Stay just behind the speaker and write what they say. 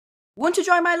Want to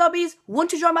join my lobbies? Want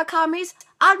to join my armies?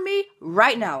 Add me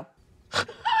right now.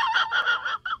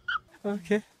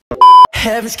 Okay.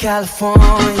 Heaven's California.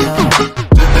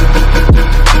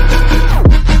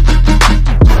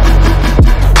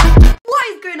 What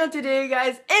is going on today,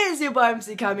 guys? It's your boy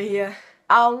MC Kami here,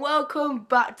 and welcome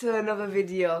back to another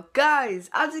video.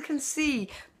 Guys, as you can see,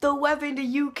 the weather in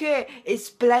the UK is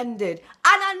splendid, and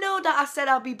I know that I said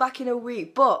I'll be back in a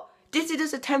week, but this is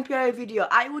just a temporary video.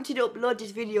 I wanted to upload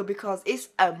this video because it's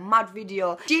a mad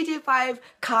video. GTA5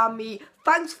 car meet.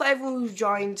 Thanks for everyone who's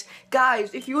joined.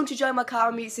 Guys, if you want to join my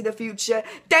car meets in the future,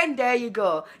 then there you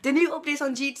go. The new updates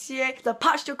on GTA, the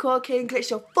patch the cocaine glitch,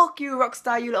 so fuck you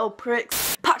Rockstar, you little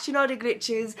pricks. Patching all the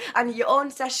glitches, and your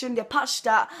own session, they patched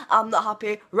that. I'm not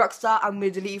happy. Rockstar, I'm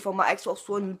going to delete it from my Xbox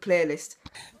One playlist.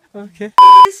 Okay.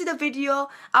 This is the video.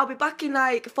 I'll be back in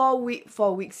like 4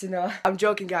 weeks, you know. I'm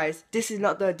joking, guys. This is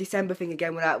not the December thing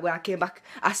again when I came back.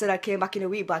 I said I came back in a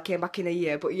week, but I came back in a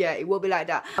year. But yeah, it will be like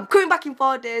that. I'm coming back in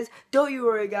 4 days. Don't you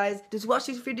worry, guys. Just watch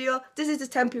this video. This is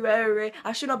just temporary.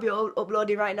 I should not be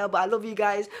uploading right now, but I love you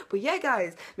guys. But yeah,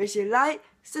 guys, make sure you like,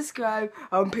 subscribe,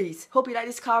 and peace. Hope you like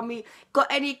this car meet. Got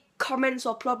any comments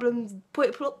or problems?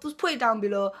 Just put it down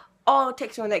below. Or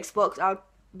text me on Xbox. I'll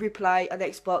reply on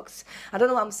Xbox. I don't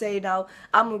know what I'm saying now.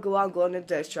 I'm gonna go on the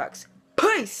dirt tracks.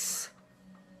 Peace!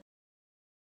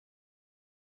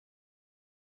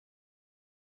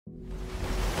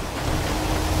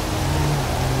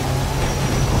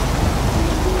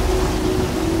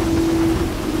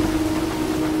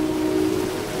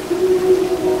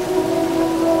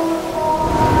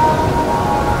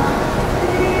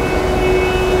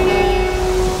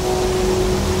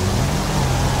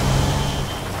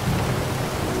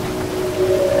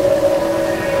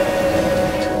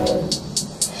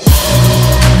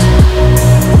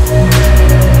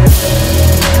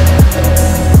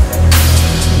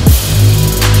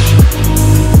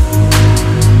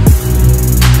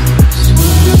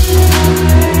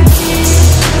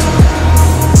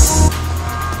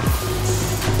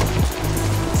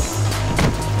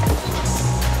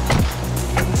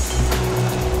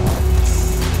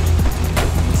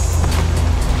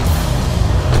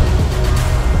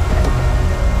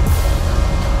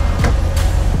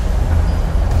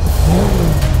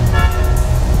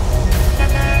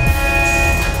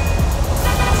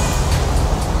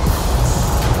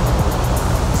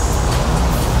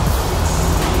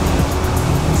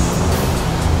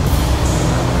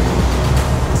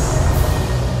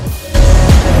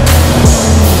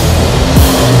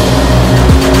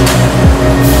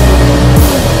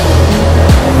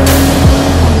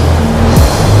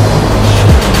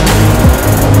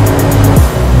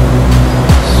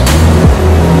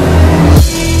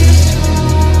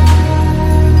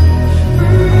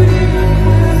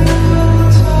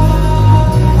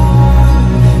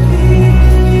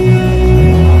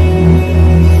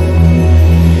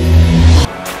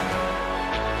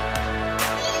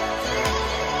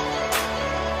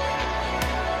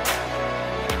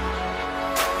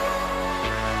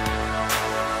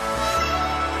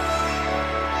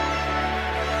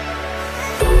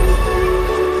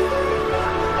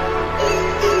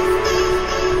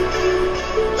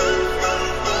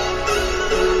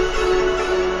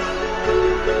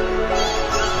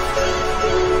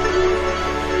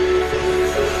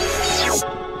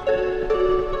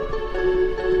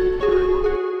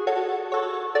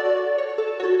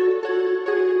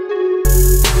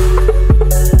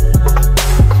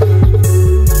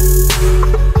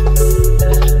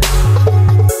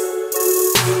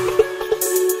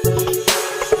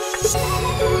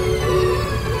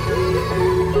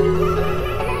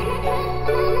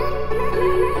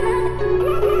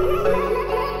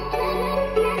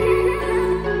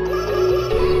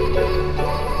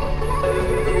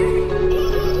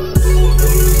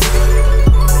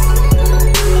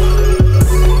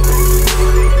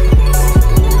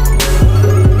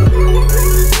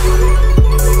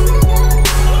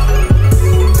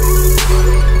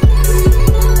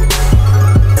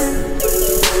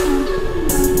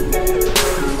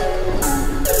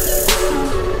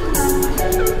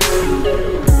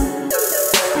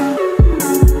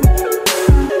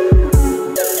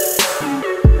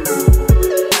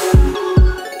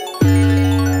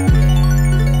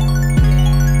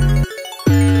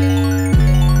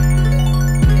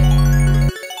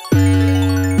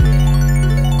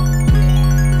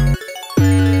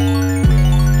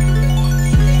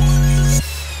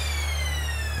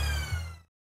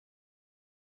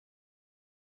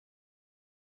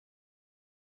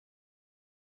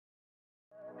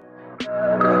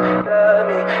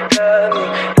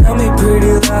 Tell me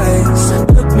pretty lies,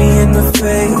 look me in the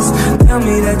face. Tell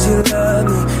me that you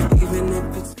love me.